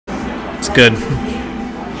good.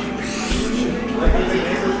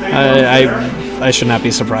 I should not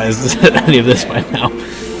be surprised at any of this by now.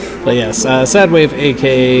 But yes, SADwave,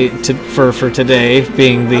 aka for today,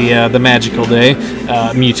 being the magical day,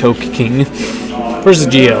 Muto King versus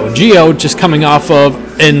Geo. Geo just coming off of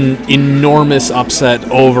an enormous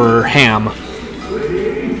upset over Ham.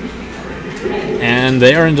 And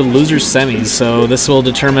they are into losers semis, so this will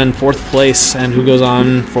determine 4th place and who goes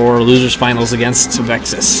on for losers finals against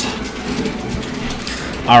Vexus.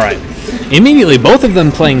 Alright. Immediately, both of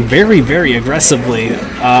them playing very, very aggressively.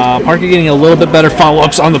 Parker getting a little bit better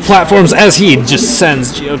follow-ups on the platforms as he just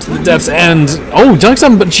sends Geo to the depths and... Oh, dunks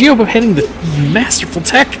on, but Geo hitting the masterful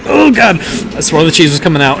tech. Oh, God. I swore the cheese was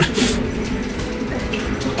coming out.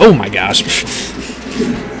 Oh, my gosh.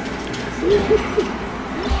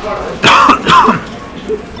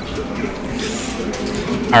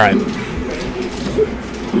 Alright.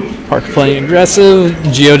 Parker playing aggressive.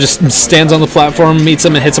 Geo just stands on the platform, meets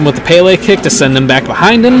him, and hits him with the Pele kick to send him back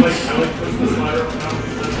behind him.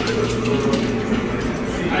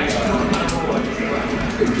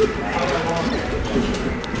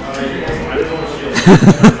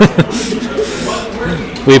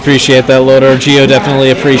 We appreciate that, Loader. Geo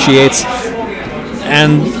definitely appreciates.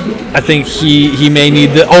 And I think he may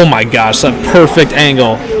need the... Oh my gosh, that perfect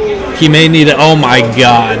angle. He may need it. Oh my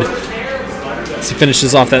god. He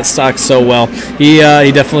finishes off that stock so well. He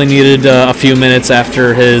definitely needed a few minutes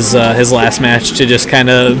after his last match to just kind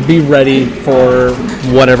of be ready for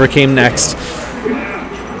whatever came next.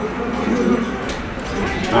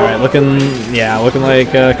 All right, looking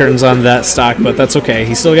like curtains on that stock, but that's okay.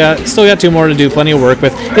 He's still got 2 more to do. Plenty of work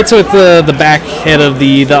with. Hits with the back hit of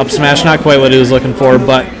the up smash. Not quite what he was looking for,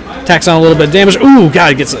 but tacks on a little bit of damage. Ooh,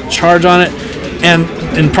 God, gets a charge on it, and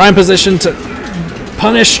in prime position to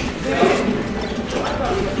punish.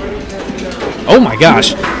 Oh my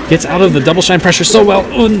gosh, gets out of the double shine pressure so well.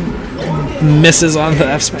 Ooh, misses on the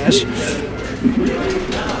F smash.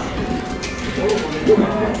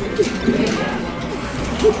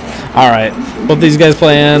 All right, both these guys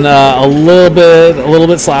playing a little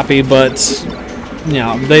bit sloppy, but you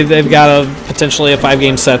know they've got potentially a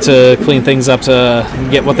 5-game set to clean things up to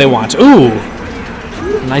get what they want. Ooh,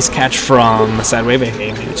 nice catch from SADwave,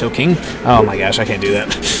 aka Muto King. Oh my gosh, I can't do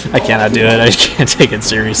that. I cannot do it. I can't take it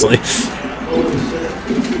seriously.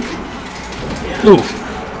 Ooh.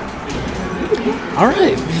 All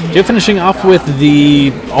right, Joe finishing off with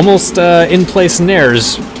the almost in-place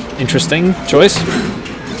nairs. Interesting choice.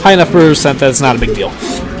 High enough percent that it's not a big deal.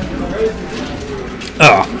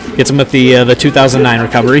 Oh, gets him with the 2009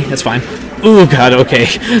 recovery. That's fine. Ooh, God, okay.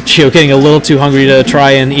 Geo getting a little too hungry to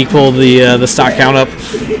try and equal the stock count up.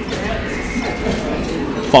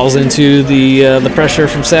 Falls into the pressure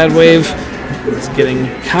from SADwave. He's getting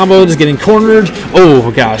comboed, he's getting cornered.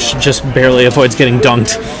 Oh, gosh, just barely avoids getting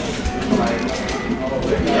dunked.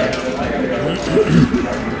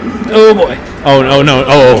 Oh, boy. Oh, no, no.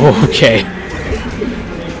 Oh, okay.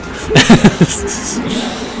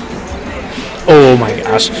 Oh my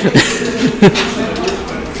gosh. Man,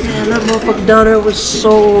 that motherfucker down there was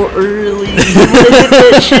so early. I hit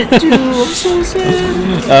that shit too. I'm so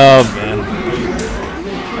sad. Oh man.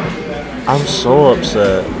 I'm so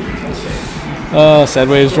upset.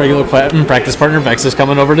 SADwave's regular practice partner Vex is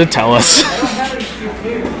coming over to tell us.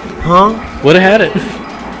 Huh? Would have had it.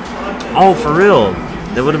 Oh, for real.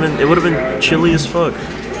 It would have been chilly as fuck.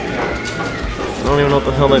 I don't even know what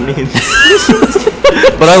the hell that means.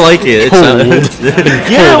 But I like it. It's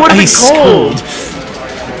yeah, it would be cold.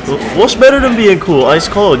 What's better than being cool? Ice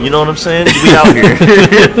cold, you know what I'm saying? We out here.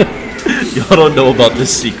 Y'all don't know about this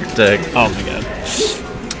secret tech. Oh my god.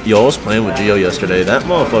 Yo, I was playing with Geo yesterday. That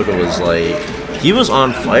motherfucker was like, he was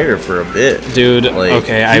on fire for a bit. Dude, like,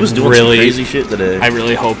 okay, he was doing some crazy shit today. I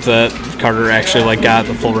really hope that Carter actually got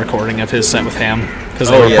the full recording of his set with Ham. Because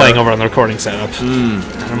they were playing over on the recording setup.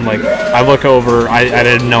 I'm like, I look over, I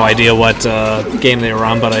had no idea what game they were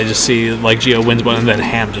on, but I just see like Geo wins one and then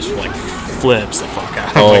Ham just like flips the fuck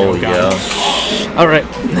out. Oh, like, yeah. Alright.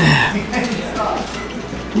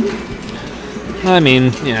 I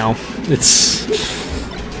mean, you know,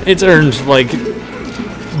 it's earned, like,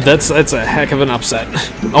 that's a heck of an upset.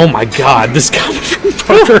 Oh my god, this coming from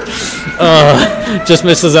Parker. Just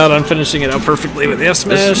misses out on finishing it out perfectly with the F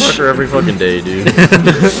smash. This is Parker every fucking day, dude.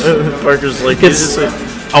 Parker's like,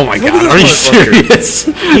 oh my god, are you serious?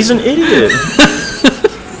 He's an idiot.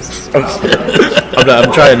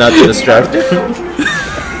 I'm trying not to distract him.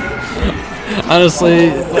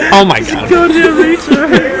 Honestly, oh my god. Goddamn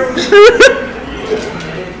retard.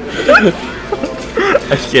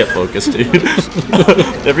 I can't focus, dude.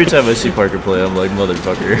 Every time I see Parker play, I'm like,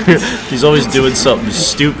 motherfucker. He's always doing something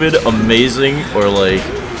stupid, amazing, or like,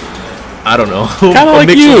 I don't know. Kind of like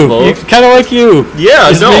you. Kind of like you. Yeah,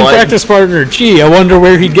 his main practice partner. Gee, I wonder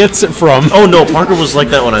where he gets it from. Oh no, Parker was like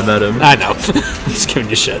that when I met him. I know. I'm just giving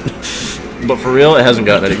you shit. But for real, it hasn't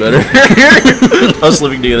gotten any better. Us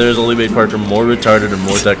living together has only made Parker more retarded and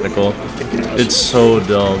more technical. It's so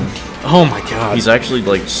dumb. Oh my god. He's actually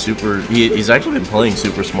like super. He's actually been playing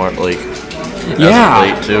super smart. Like, yeah,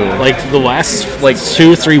 as of late too. Like the last like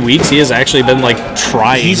 2 or 3 weeks, he has actually been like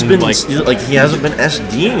trying. He's been like he hasn't been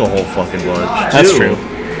SDing a whole fucking bunch. That's true.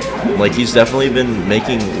 Like he's definitely been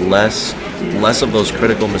making less of those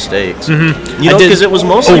critical mistakes. Mm-hmm. You know, because it was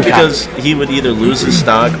mostly because he would either lose his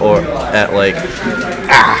stock or at like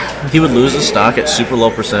he would lose his stock at super low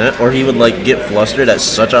percent, or he would like get flustered at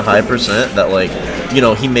such a high percent that like, you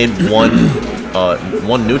know, he made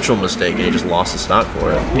one neutral mistake and he just lost the stock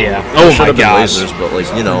for it. Yeah. Oh my gosh. Lasers, but like,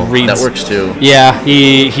 you know, that works too. Yeah,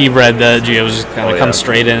 he read that Gio was just gonna come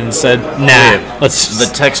straight in and said, "Nah, let's." The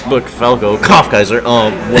textbook Falco Kaufkaiser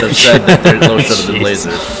would have said that those should have been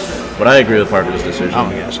lasers. But I agree with Parker's decision. Oh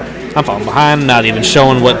my gosh, I'm falling behind. Not even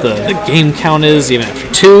showing what the game count is, even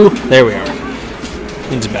after 2. There we are.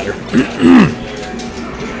 It's better.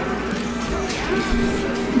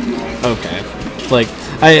 Okay. Like,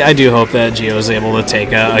 I do hope that Gio is able to take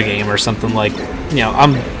a game or something. Like, you know,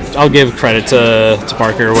 I'll give credit to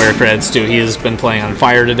Parker where credit's due. He has been playing on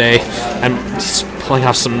fire today. He's pulling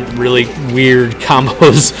off some really weird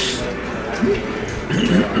combos.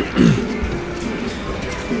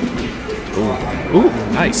 Ooh,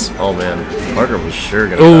 nice. Oh man, Parker was sure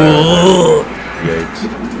gonna die. Yikes.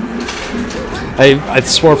 I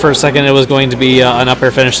swore for a second it was going to be an up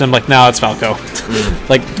air finish, and I'm like, no, it's Falco.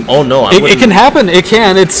 Like, oh no, it can happen. It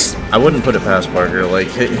can. I wouldn't put it past Parker. Like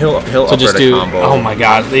he'll up just do a combo. Oh my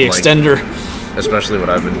god, the extender. Especially what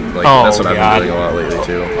I've been like. That's what I've been doing a lot lately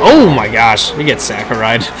too. Oh my gosh, he gets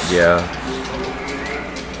saccharide. Yeah.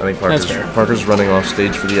 I think Parker's running off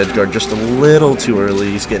stage for the edge guard just a little too early.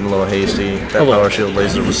 He's getting a little hasty. That power shield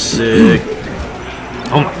laser was sick.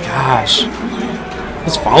 Oh my gosh.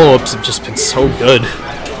 His follow-ups have just been so good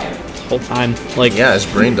the whole time. Like, yeah, his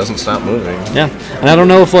brain doesn't stop moving. Yeah. And I don't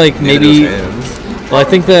know if like maybe well, I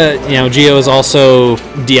think that, you know, Gio is also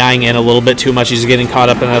DIing in a little bit too much. He's getting caught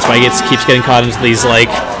up, and that's why he keeps getting caught into these like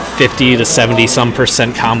 50 to 70 some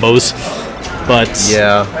percent combos. But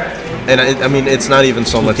yeah. And I mean, it's not even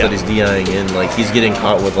so much that he's DIing in. Like, he's getting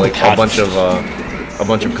caught with like a bunch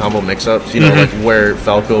of combo mix-ups. You know, like where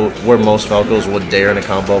most Falcos would dare in a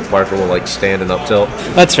combo, Parker will like stand and up tilt.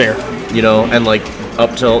 That's fair. You know, and like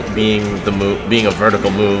up tilt being a vertical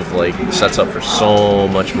move, like sets up for so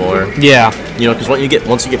much more. Yeah. You know, because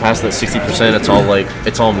once you get past that 60%,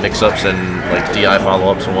 it's all mix-ups and like DI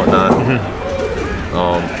follow-ups and whatnot.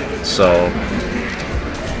 So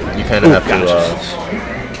you kind of have to.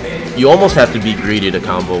 You almost have to be greedy to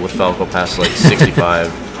combo with Falco past like 65.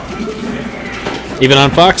 Even on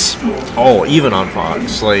Fox? Oh, even on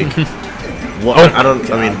Fox. Like, what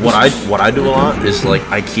I do a lot is like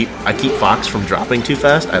I keep Fox from dropping too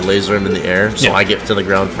fast. I laser him in the air, so I get to the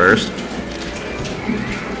ground first.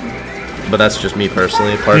 But that's just me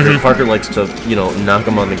personally. Parker likes to, you know, knock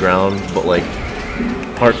him on the ground, but like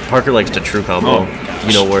Parker likes to true combo.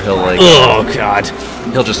 You know, where he'll like, oh god,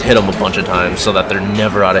 he'll just hit them a bunch of times so that they're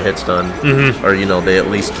never out of hits done, or you know, they at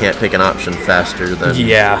least can't pick an option faster than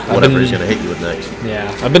whatever he's gonna hit you with next.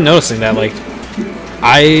 Yeah, I've been noticing that. Like,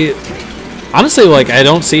 I honestly like I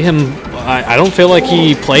don't see him. I don't feel like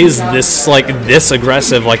he plays this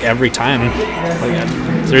aggressive like every time. Like,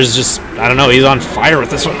 there's just I don't know. He's on fire with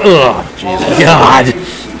this one. Ugh, Jesus. God.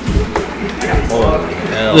 Oh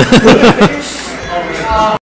hell.